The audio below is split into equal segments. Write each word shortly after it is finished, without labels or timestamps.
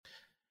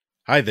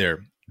Hi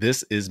there,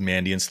 this is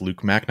Mandiant's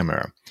Luke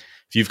McNamara.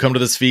 If you've come to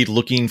this feed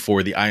looking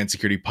for the Eye on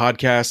Security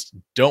podcast,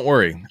 don't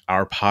worry,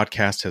 our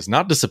podcast has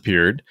not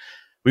disappeared.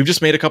 We've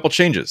just made a couple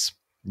changes.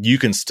 You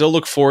can still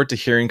look forward to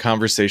hearing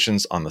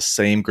conversations on the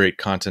same great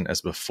content as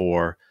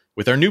before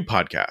with our new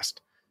podcast,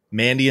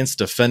 Mandiant's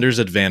Defender's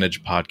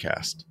Advantage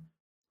podcast.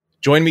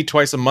 Join me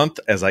twice a month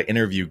as I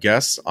interview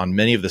guests on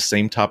many of the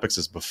same topics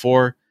as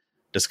before,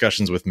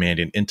 discussions with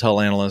Mandiant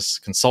Intel analysts,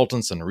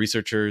 consultants, and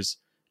researchers,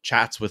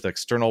 chats with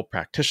external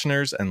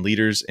practitioners and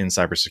leaders in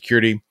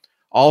cybersecurity,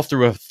 all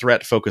through a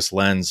threat-focused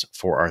lens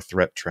for our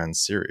Threat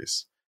Trends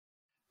series.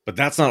 But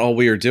that's not all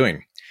we are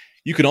doing.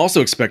 You can also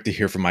expect to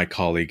hear from my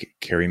colleague,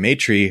 Carrie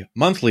Maitre,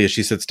 monthly as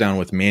she sits down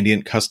with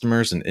Mandiant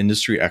customers and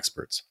industry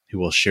experts who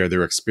will share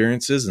their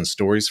experiences and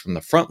stories from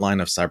the front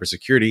line of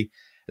cybersecurity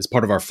as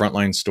part of our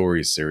Frontline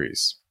Stories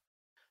series.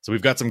 So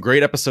we've got some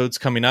great episodes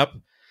coming up.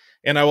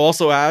 And I will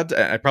also add,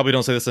 I probably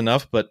don't say this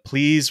enough, but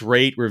please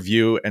rate,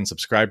 review, and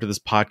subscribe to this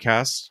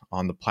podcast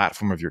on the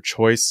platform of your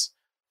choice.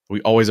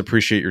 We always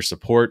appreciate your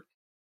support.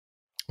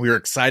 We are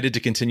excited to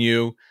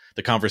continue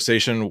the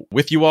conversation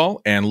with you all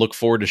and look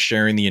forward to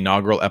sharing the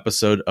inaugural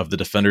episode of the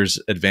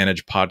Defender's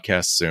Advantage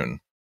podcast soon.